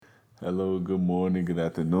Hello, good morning, good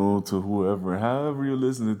afternoon to whoever, however you're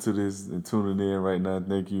listening to this and tuning in right now.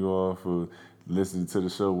 Thank you all for listening to the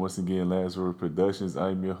show. Once again, Last Word Productions.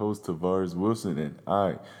 I'm your host, Tavares Wilson, and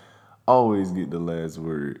I always get the last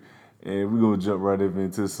word. And we're gonna jump right up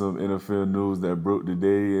into some NFL news that broke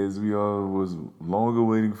today, as we all was longer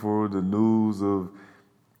waiting for the news of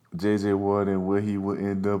JJ Watt and where he would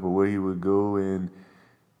end up or where he would go. And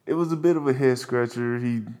it was a bit of a head scratcher.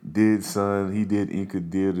 He did ink a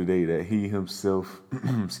deal today that he himself,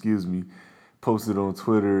 excuse me, posted on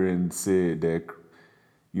Twitter and said that,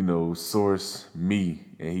 source me.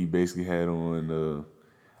 And he basically had on,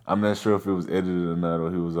 I'm not sure if it was edited or not,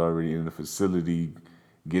 or he was already in the facility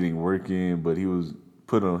getting work in, but he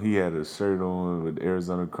had a shirt on with the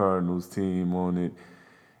Arizona Cardinals team on it.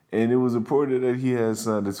 And it was reported that he had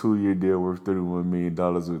signed a 2-year deal worth $31 million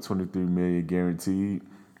with $23 million guaranteed.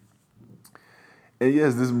 And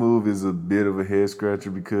yes, this move is a bit of a head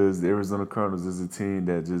scratcher because the Arizona Cardinals is a team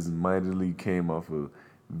that just mightily came off a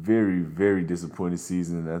very, very disappointing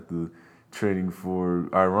season after trading for,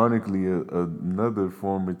 ironically, another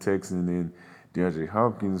former Texan in DeAndre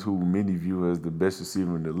Hopkins, who many view as the best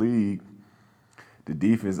receiver in the league. The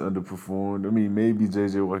defense underperformed. I mean, maybe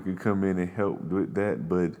JJ Watt could come in and help with that,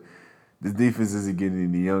 but this defense isn't getting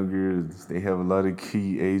any younger. They have a lot of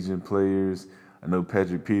key aging players. I know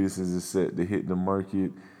Patrick Peterson is set to hit the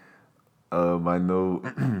market. I know,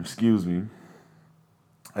 excuse me,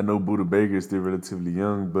 I know Buda Baker is still relatively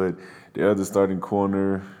young, but the other starting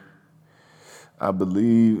corner, I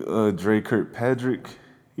believe Dre Kirkpatrick,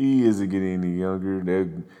 he isn't getting any younger.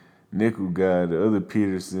 That nickel guy, the other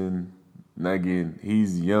Peterson, not again,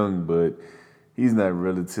 he's young, but he's not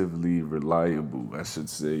relatively reliable, I should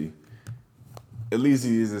say. At least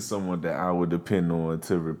he isn't someone that I would depend on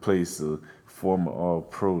to replace a former All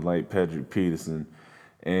Pro like Patrick Peterson.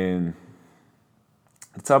 And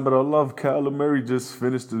to top it all off, Kyler Murray just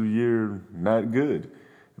finished the year not good.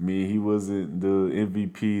 I mean, he wasn't the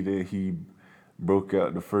MVP that he broke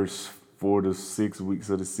out the first 4 to 6 weeks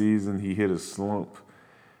of the season. He hit a slump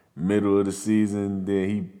middle of the season. Then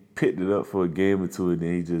he picked it up for a game or two, and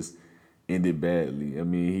then he just ended badly. I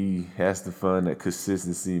mean, he has to find that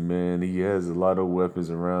consistency, man. He has a lot of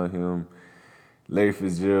weapons around him. Larry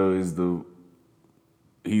Fitzgerald is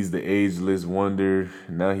he's the ageless wonder.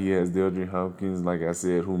 Now he has DeAndre Hopkins, like I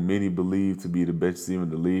said, who many believe to be the best receiver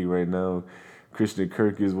in the league right now. Christian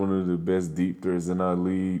Kirk is one of the best deep threats in our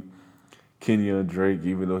league. Kenyon Drake,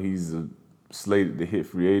 even though he's slated to hit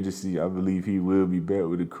free agency, I believe he will be back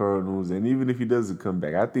with the Cardinals. And even if he doesn't come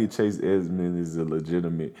back, I think Chase Edmonds is a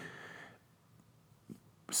legitimate,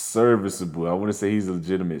 serviceable. I want to say he's a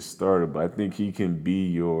legitimate starter, but I think he can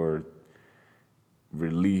be your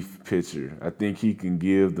relief pitcher. I think he can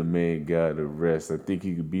give the main guy the rest. I think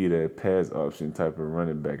he could be that pass option type of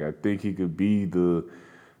running back. I think he could be the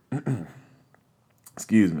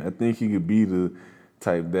excuse me. I think he could be the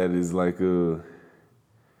type that is like a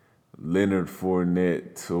Leonard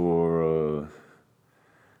Fournette or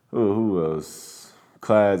who else?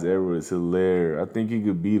 Clyde Edwards Hilaire. I think he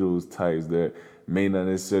could be those types that may not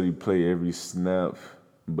necessarily play every snap,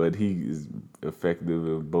 but he is effective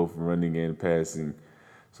in both running and passing.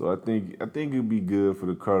 So I think it'd be good for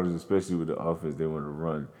the Cardinals, especially with the offense they want to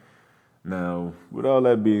run. Now, with all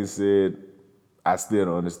that being said, I still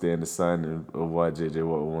don't understand the signing of why JJ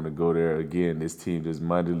Watt would want to go there. Again, this team just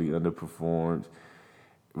mightily underperformed.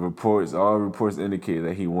 All reports indicate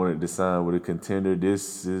that he wanted to sign with a contender.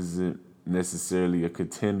 This isn't necessarily a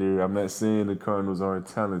contender. I'm not saying the Cardinals aren't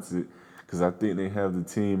talented, because I think they have the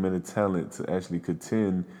team and the talent to actually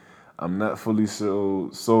contend. I'm not fully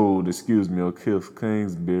sold, on Cliff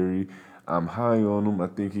Kingsbury. I'm high on him. I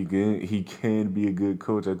think he can be a good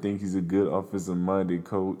coach. I think he's a good offensive minded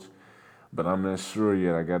coach, but I'm not sure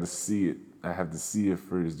yet. I got to see it. I have to see it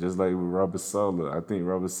first. Just like with Robert Sala, I think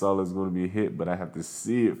Robert Sala is going to be a hit, but I have to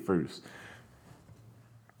see it first.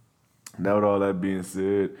 Now, with all that being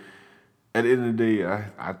said, at the end of the day,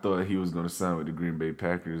 I thought he was going to sign with the Green Bay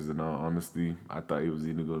Packers. In all honesty, I thought he was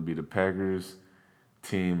either going to be the Packers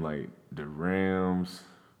team like the Rams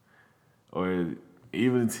or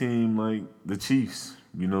even a team like the Chiefs.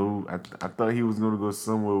 I thought he was going to go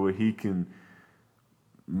somewhere where he can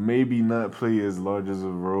maybe not play as large as a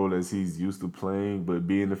role as he's used to playing, but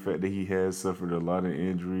being the fact that he has suffered a lot of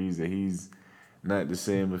injuries, that he's not the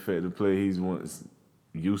same effective player he's once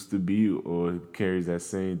used to be, or carries that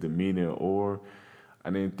same demeanor, or I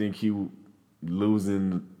didn't think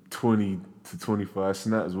losing 20 to 25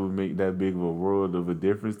 snaps would make that big of a world of a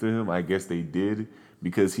difference to him. I guess they did,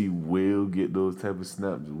 because he will get those type of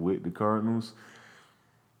snaps with the Cardinals.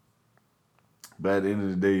 But at the end of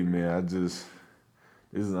the day, man,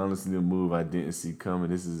 This is honestly a move I didn't see coming.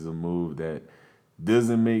 This is a move that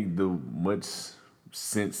doesn't make the much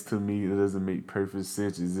sense to me. It doesn't make perfect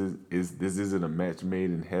sense. This isn't a match made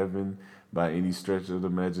in heaven by any stretch of the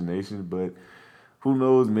imagination, but who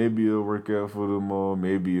knows? Maybe it'll work out for them all.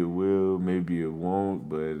 Maybe it will. Maybe it won't.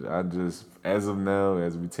 But I just, as of now,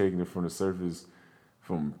 as we taking it from the surface,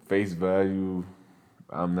 from face value,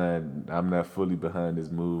 I'm not fully behind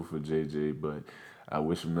this move for JJ. But I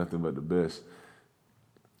wish him nothing but the best.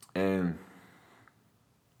 And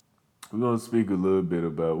we're gonna speak a little bit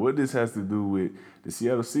about what this has to do with the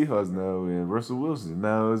Seattle Seahawks now and Russell Wilson.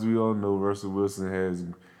 Now, as we all know, Russell Wilson has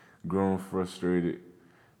grown frustrated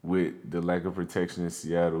with the lack of protection in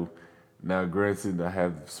Seattle. Now, granted, I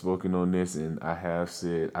have spoken on this and I have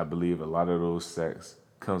said I believe a lot of those sacks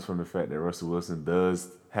comes from the fact that Russell Wilson does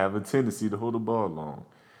have a tendency to hold the ball long,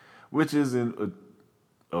 which isn't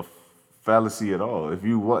a fallacy at all. If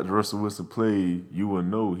you watch Russell Wilson play, you will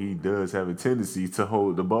know he does have a tendency to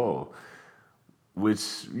hold the ball,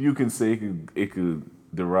 which you can say it could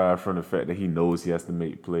derive from the fact that he knows he has to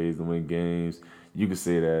make plays to win games. You could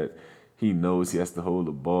say that he knows he has to hold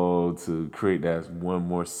the ball to create that one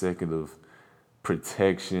more second of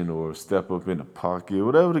protection or step up in the pocket,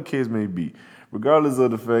 whatever the case may be. Regardless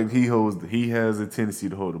of the fact he has a tendency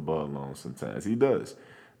to hold the ball long sometimes. He does.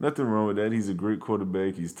 Nothing wrong with that. He's a great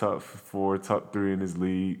quarterback. He's top four, top three in his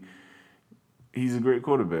league. He's a great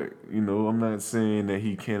quarterback. I'm not saying that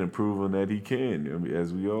he can't improve on that. He can. I mean,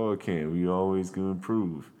 as we all can. We always can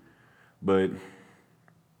improve. But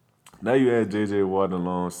now you add J.J. Watt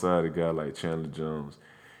alongside a guy like Chandler Jones.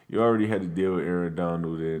 You already had to deal with Aaron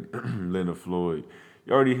Donald and Leonard Floyd.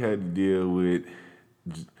 You already had to deal with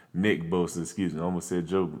Nick Bosa. Excuse me, I almost said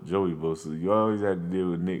Joey Bosa. You always had to deal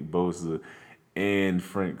with Nick Bosa and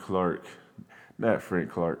Frank Clark. Not Frank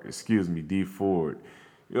Clark, excuse me, Dee Ford.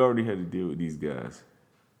 You already had to deal with these guys.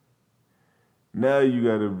 Now you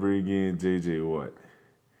got to bring in J.J. Watt.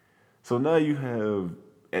 So now you have,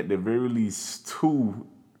 at the very least, two,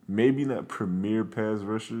 maybe not premier pass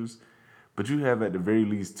rushers, but you have at the very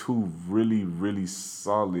least two really, really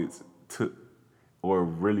solid, or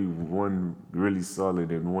really one really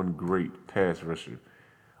solid and one great pass rusher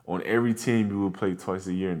on every team you will play twice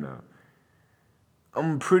a year now.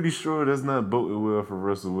 I'm pretty sure that's not boding well for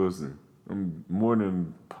Russell Wilson. I'm more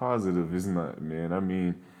than positive it's not, man. I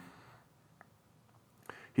mean,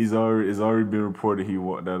 it's already been reported he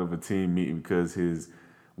walked out of a team meeting because his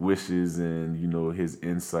wishes and his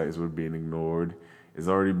insights were being ignored. It's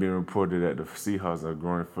already been reported that the Seahawks are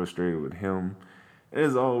growing frustrated with him.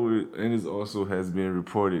 It also has been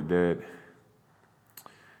reported that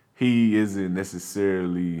he isn't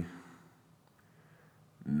necessarily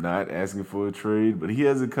not asking for a trade, but he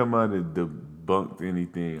hasn't come out and debunked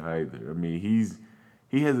anything either. I mean,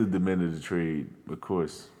 he hasn't demanded a trade, of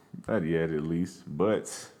course, not yet at least,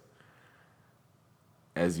 but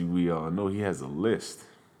as we all know, he has a list.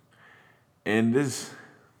 And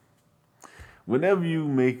whenever you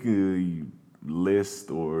make a list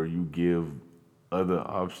or you give other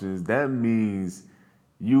options, that means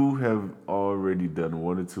you have already done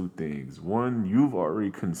one or two things. One, you've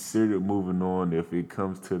already considered moving on if it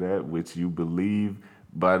comes to that, which you believe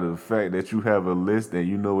by the fact that you have a list and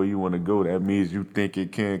you know where you want to go. That means you think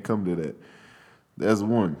it can come to that. That's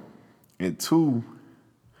one. And two,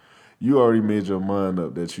 you already made your mind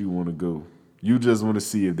up that you want to go. You just want to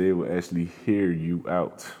see if they will actually hear you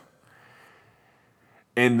out.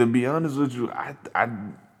 And to be honest with you, I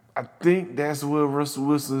think that's where Russell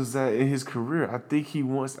Wilson is at in his career. I think he's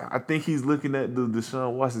looking at the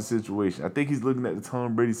Deshaun Watson situation. I think he's looking at the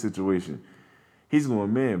Tom Brady situation. He's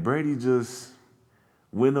going, man, Brady just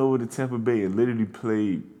went over to Tampa Bay and literally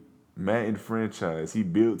played Madden franchise. He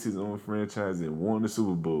built his own franchise and won the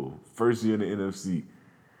Super Bowl. First year in the NFC.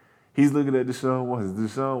 He's looking at Deshaun Watson.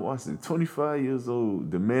 Deshaun Watson, 25 years old,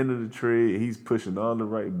 the man of the trade. He's pushing all the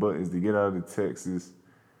right buttons to get out of Texas.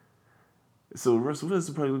 So Russell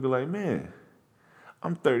Wilson probably looking like, man,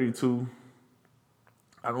 I'm 32.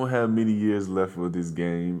 I don't have many years left for this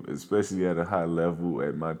game, especially at a high level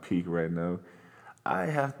at my peak right now. I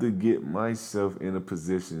have to get myself in a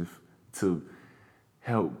position to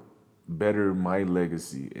help better my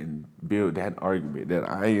legacy and build that argument that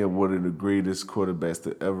I am one of the greatest quarterbacks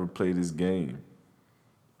to ever play this game.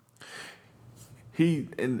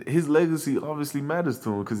 His legacy obviously matters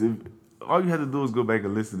to him because if all you had to do is go back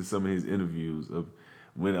and listen to some of his interviews of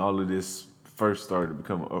when all of this first started to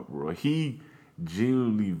become an uproar. He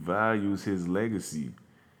genuinely values his legacy.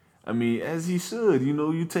 I mean, as he should.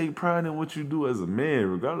 You take pride in what you do as a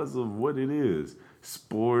man, regardless of what it is.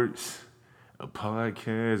 Sports, a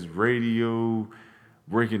podcast, radio,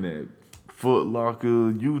 working at Foot Locker,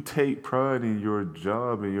 you take pride in your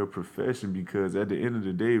job and your profession because at the end of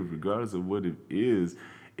the day, regardless of what it is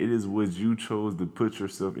what you chose to put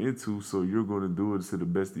yourself into, so you're going to do it to the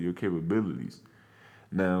best of your capabilities.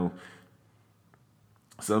 Now,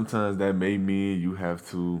 sometimes that may mean you have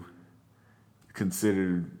to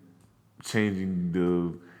consider changing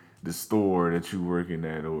the store that you're working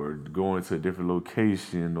at or going to a different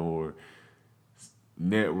location or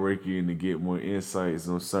networking to get more insights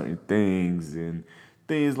on certain things and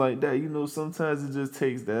things like that. You know, sometimes it just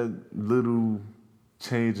takes that little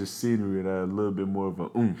change of scenery, that a little bit more of an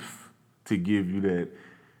oomph to give you that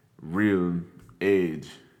real edge.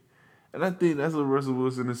 And I think that's what Russell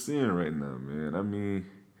Wilson is seeing right now, man. I mean,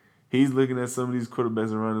 he's looking at some of these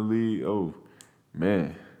quarterbacks around the league. Oh,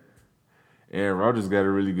 man. Aaron Rodgers got a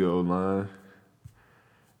really good O-line.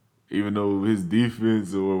 Even though his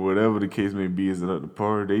defense or whatever the case may be isn't up to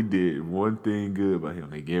par, they did one thing good about him.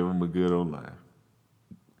 They gave him a good O-line.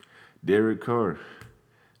 Derek Carr,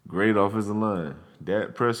 great offensive line.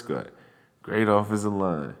 Dak Prescott, great offensive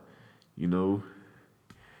line. You know,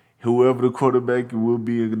 whoever the quarterback will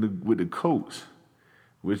be with the coach,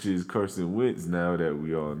 which is Carson Wentz now that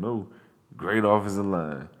we all know, great offensive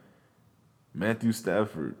line. Matthew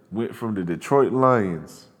Stafford went from the Detroit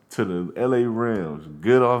Lions to the LA Rams.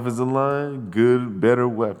 Good offensive line, better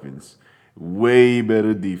weapons, way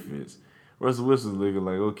better defense. Russell Wilson's looking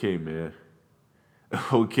like, okay, man.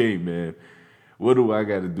 Okay, man. What do I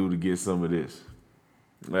got to do to get some of this?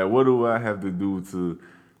 Like, what do I have to do to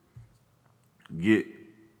get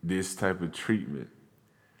this type of treatment?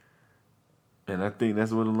 And I think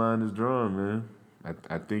that's where the line is drawn, man.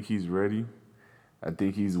 I think he's ready. I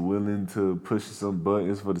think he's willing to push some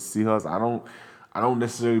buttons for the Seahawks. I don't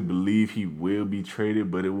necessarily believe he will be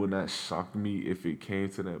traded, but it would not shock me if it came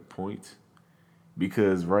to that point.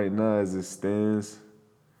 Because right now, as it stands,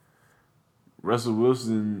 Russell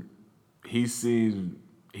Wilson, he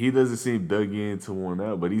doesn't seem dug in to one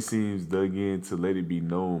out, but he seems dug in to let it be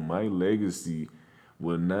known my legacy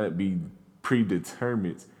will not be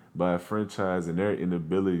predetermined by a franchise and their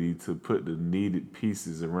inability to put the needed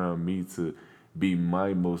pieces around me to be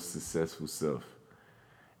my most successful self.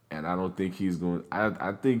 And I don't think he's going.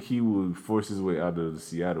 I think he will force his way out of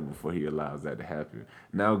Seattle before he allows that to happen.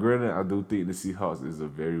 Now, granted, I do think the Seahawks is a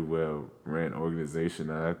very well ran organization,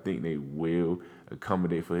 and I think they will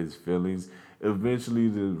accommodate for his feelings eventually,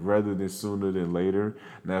 rather than sooner than later.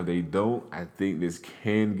 Now, if they don't, I think this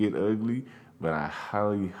can get ugly, but I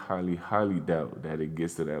highly, highly, highly doubt that it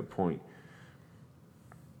gets to that point.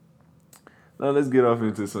 Now, let's get off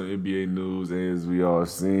into some NBA news. As we all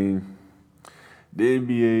seen, the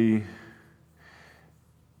NBA,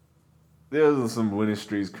 there's some winning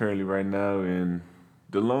streaks currently right now, and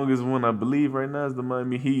the longest one I believe right now is the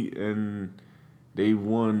Miami Heat, and they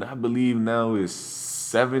won, I believe now is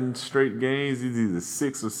 7 straight games. It's either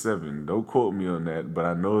 6 or 7. Don't quote me on that, but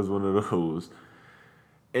I know it's one of those.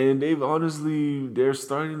 And they're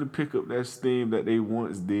starting to pick up that steam that they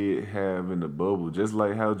once did have in the bubble, just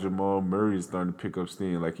like how Jamal Murray is starting to pick up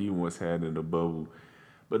steam like he once had in the bubble.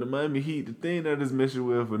 But the Miami Heat, the thing that is messing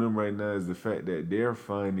with for them right now is the fact that they're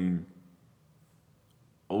finding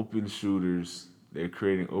open shooters, they're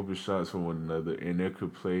creating open shots for one another, and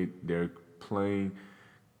they're playing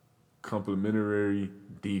complementary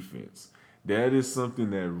defense. That is something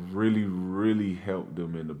that really, really helped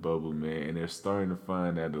them in the bubble, man. And they're starting to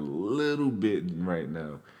find that a little bit right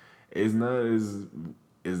now. It's not as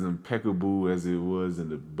impeccable as it was in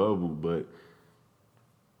the bubble, but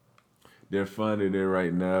they're finding it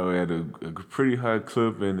right now at a pretty high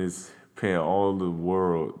clip, and it's paying all the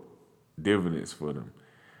world dividends for them.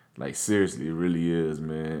 Like, seriously, it really is,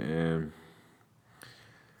 man. And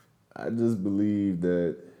I just believe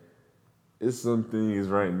that it's some things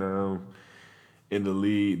right now in the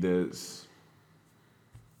league that's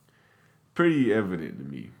pretty evident to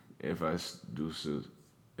me, if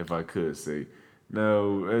I could say.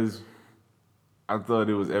 Now, as I thought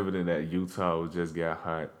it was evident that Utah just got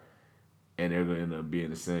hot, and they're going to end up being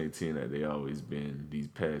the same team that they always been these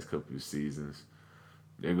past couple of seasons.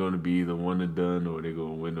 They're going to be either one and done, or they're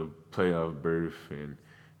going to win a playoff berth and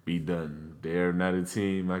be done. They're not a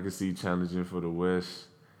team I can see challenging for the West.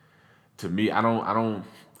 To me, I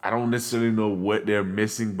don't necessarily know what they're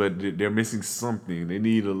missing, but they're missing something. They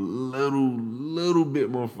need a little bit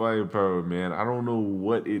more firepower, man. I don't know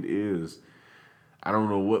what it is. I don't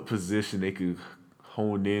know what position they could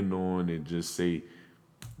hone in on and just say,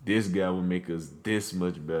 this guy will make us this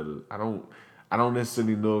much better. I don't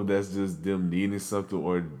necessarily know if that's just them needing something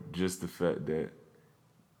or just the fact that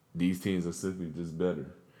these teams are simply just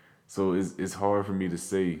better. So it's hard for me to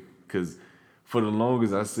say because for the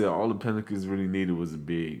longest, I said all the Pelicans really needed was a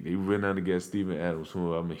big. They went out to get Steven Adams,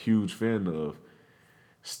 who I'm a huge fan of,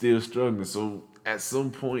 still struggling. So at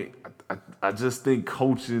some point, I just think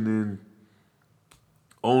coaching and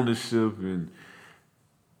ownership and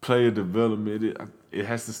player development, it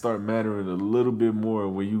has to start mattering a little bit more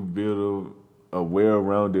when you build a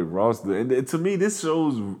well-rounded roster. And to me, this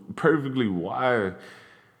shows perfectly why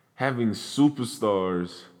having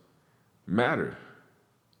superstars matter.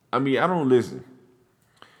 I mean, I don't listen.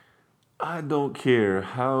 I don't care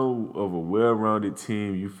how of a well-rounded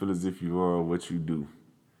team you feel as if you are or what you do.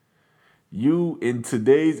 You in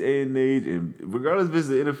today's day and age, and regardless if it's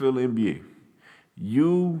the NFL or NBA,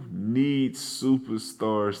 you need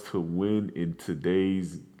superstars to win in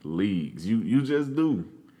today's leagues. You just do.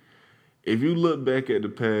 If you look back at the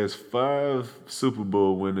past 5 Super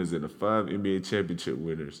Bowl winners and the 5 NBA championship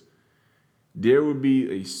winners, there would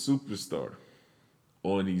be a superstar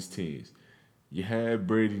on these teams. You had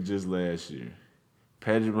Brady just last year,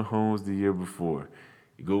 Patrick Mahomes the year before.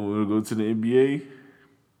 You go to the NBA,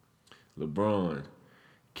 LeBron,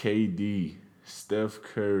 KD, Steph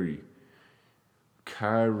Curry,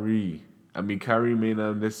 Kyrie. I mean, Kyrie may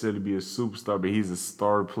not necessarily be a superstar, but he's a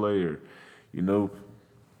star player. You know,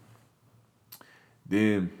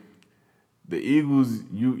 then the Eagles,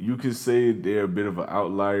 you can say they're a bit of an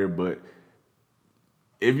outlier, but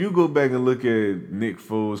if you go back and look at Nick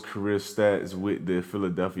Foles' career stats with the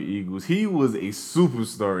Philadelphia Eagles, he was a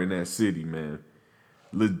superstar in that city, man.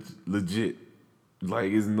 Legit.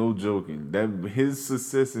 Like, it's no joking. That his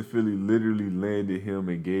success in Philly literally landed him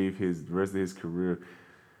and gave his the rest of his career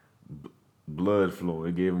blood flow.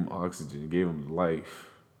 It gave him oxygen. It gave him life.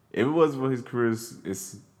 If it wasn't for his career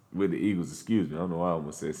it's with the Eagles, excuse me, I don't know why I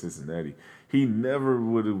almost said Cincinnati, he never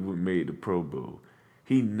would have made the Pro Bowl.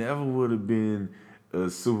 He never would have been a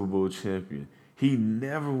Super Bowl champion. He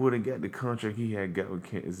never would have got the contract he had got with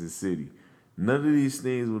Kansas City. None of these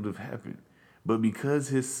things would have happened. But because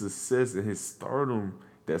his success and his stardom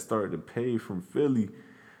that started to pay from Philly,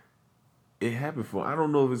 it happened for him. I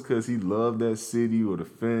don't know if it's because he loved that city or the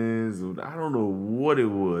fans, or I don't know what it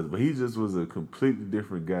was, but he just was a completely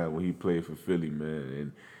different guy when he played for Philly, man.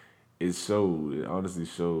 And it showed. It honestly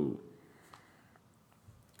showed.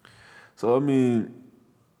 So, I mean,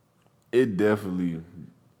 it definitely,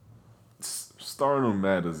 stardom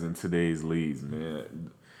matters in today's leagues,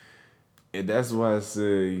 man. And that's why I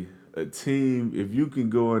say a team, if you can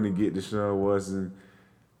go in and get Deshaun Watson,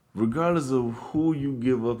 regardless of who you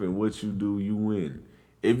give up and what you do, you win.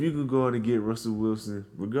 If you can go in and get Russell Wilson,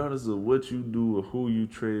 regardless of what you do or who you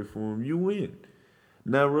trade for him, you win.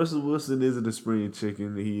 Now, Russell Wilson isn't a spring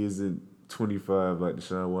chicken. He isn't 25 like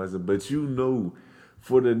Deshaun Watson. But you know,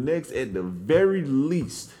 for the next, at the very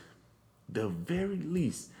least, the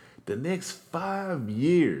next 5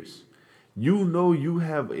 years, you know you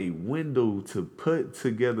have a window to put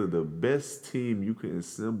together the best team you can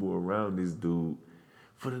assemble around this dude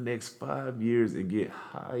for the next 5 years and get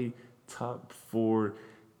high top 4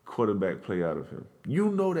 quarterback play out of him. You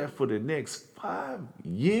know that for the next 5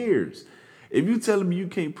 years. If you tell me you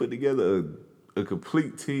can't put together a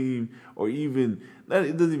complete team, or even,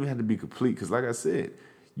 it doesn't even have to be complete, because like I said,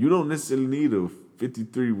 you don't necessarily need a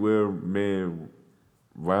 53 man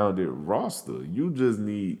rounded roster. You just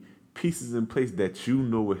need pieces in place that you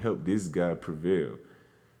know will help this guy prevail.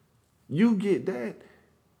 You get that.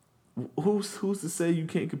 Who's to say you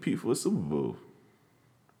can't compete for a Super Bowl?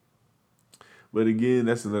 But again,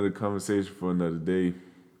 that's another conversation for another day.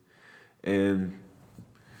 And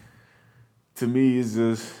to me, it's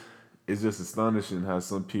just astonishing how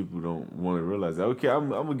some people don't want to realize that. Okay, I'm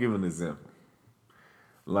gonna give an example.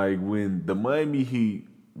 Like when the Miami Heat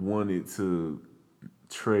wanted to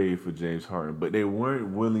trade for James Harden, but they weren't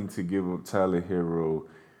willing to give up Tyler Hero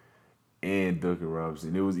and Duncan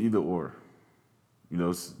Robinson. It was either or. You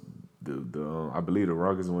know, I believe the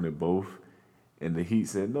Rockets wanted both, and the Heat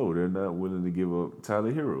said no, they're not willing to give up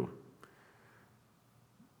Tyler Hero.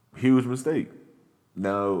 Huge mistake.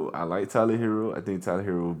 Now, I like Tyler Hero. I think Tyler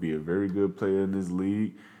Hero will be a very good player in this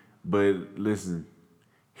league. But listen,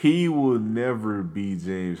 he will never be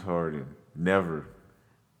James Harden. Never.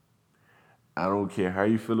 I don't care how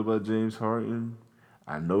you feel about James Harden.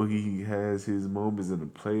 I know he has his moments in the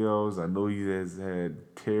playoffs. I know he has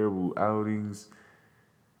had terrible outings.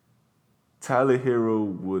 Tyler Hero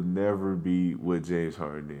will never be what James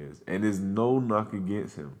Harden is. And there's no knock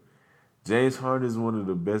against him. James Harden is one of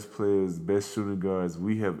the best players, best shooting guards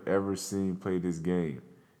we have ever seen play this game.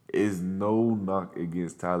 Is no knock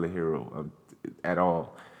against Tyler Hero at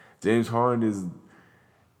all. James Harden is,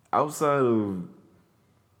 outside of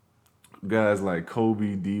guys like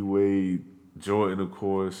Kobe, D Wade, Jordan, of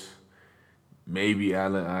course, maybe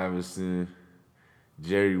Allen Iverson,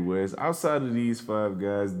 Jerry West. Outside of these five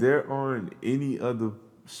guys, there aren't any other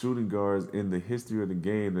shooting guards in the history of the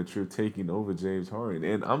game that you're taking over James Harden.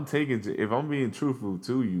 And if I'm being truthful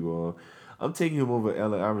to you all, I'm taking him over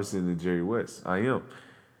Allen Iverson and Jerry West. I am.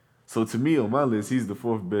 So to me, on my list, he's the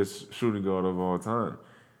fourth best shooting guard of all time.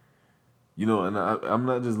 And I'm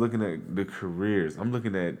not just looking at the careers. I'm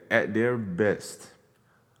looking at their best.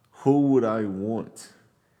 Who would I want?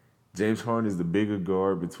 James Harden is the bigger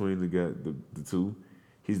guard between the two.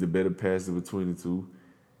 He's the better passer between the two.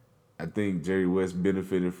 I think Jerry West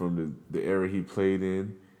benefited from the era he played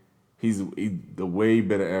in. He's the way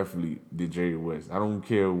better athlete than Jerry West. I don't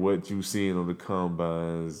care what you seeing on the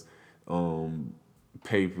combines,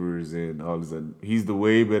 papers, and all this. He's the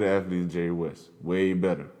way better athlete than Jerry West. Way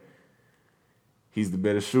better. He's the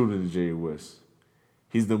better shooter than Jerry West.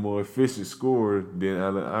 He's the more efficient scorer than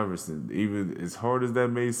Allen Iverson. Even as hard as that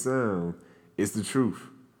may sound, it's the truth.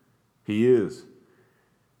 He is.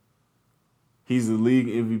 He's the league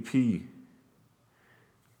MVP.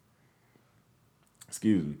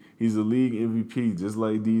 Excuse me. He's a league MVP, just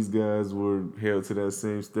like these guys were held to that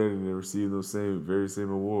same standard and received those very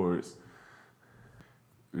same awards.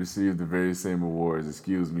 Received the very same awards.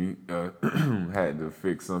 Excuse me. Had to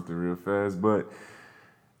fix something real fast, but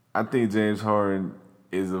I think James Harden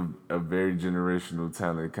is a very generational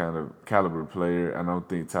talent kind of caliber player. I don't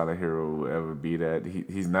think Tyler Hero will ever be that.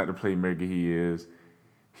 He's not the playmaker he is.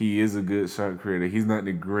 He is a good shot creator. He's not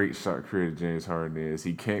the great shot creator James Harden is.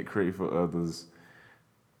 He can't create for others.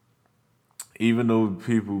 Even though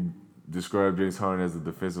people describe James Harden as a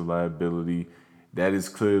defensive liability, that is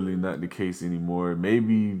clearly not the case anymore.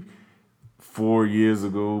 Maybe 4 years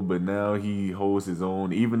ago, but now he holds his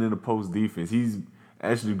own. Even in the post defense, he's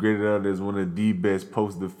actually graded out as one of the best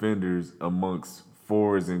post defenders amongst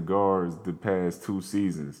forwards and guards the past 2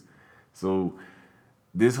 seasons. So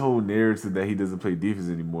this whole narrative that he doesn't play defense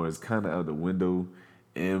anymore is kind of out the window.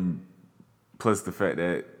 And plus the fact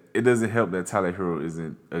that it doesn't help that Tyler Hero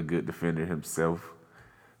isn't a good defender himself.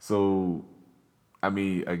 So, I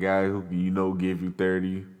mean, a guy who can, give you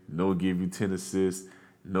 30, give you 10 assists,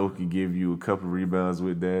 can give you a couple rebounds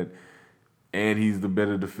with that, and he's the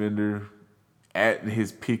better defender at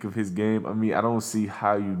his peak of his game. I mean, I don't see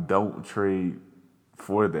how you don't trade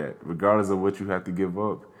for that, regardless of what you have to give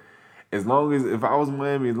up. If I was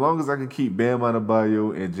Miami, as long as I can keep Bam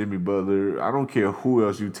Adebayo and Jimmy Butler, I don't care who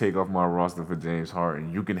else you take off my roster for James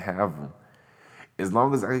Harden, you can have them. As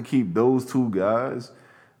long as I can keep those two guys,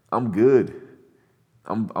 I'm good.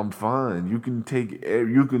 I'm fine. You can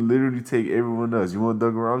literally take everyone else. You want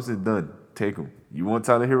Doug Robinson? Done. Take him. You want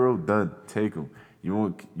Tyler Hero? Done. Take him. You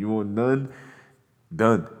want none?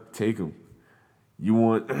 Done. Take him. You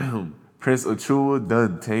want Prince Achua?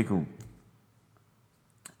 Done. Take him.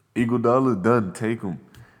 Iguodala? Done. Take him.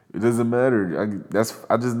 It doesn't matter.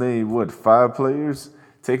 I just named 5 players?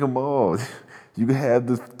 Take them all. You can have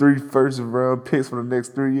the 3 first-round picks for the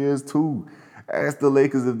next 3 years too. Ask the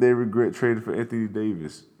Lakers if they regret trading for Anthony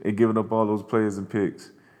Davis and giving up all those players and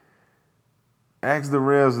picks. Ask the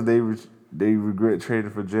Rams if they regret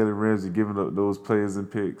trading for Jalen Ramsey, giving up those players and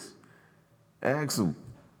picks. Ask them.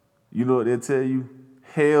 You know what they'll tell you?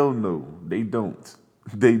 Hell no, they don't.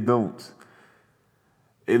 They don't.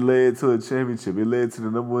 It led to a championship. It led to the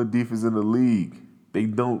 #1 defense in the league. They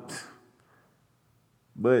don't.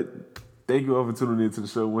 But thank you all for tuning in to the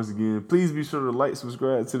show once again. Please be sure to like,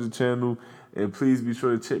 subscribe to the channel, and please be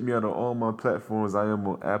sure to check me out on all my platforms. I am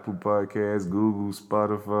on Apple Podcasts, Google,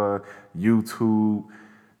 Spotify, YouTube,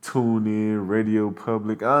 TuneIn, Radio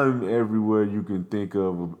Public. I'm everywhere you can think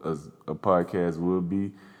of a podcast will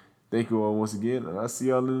be. Thank you all once again, and I'll see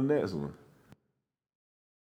y'all in the next one.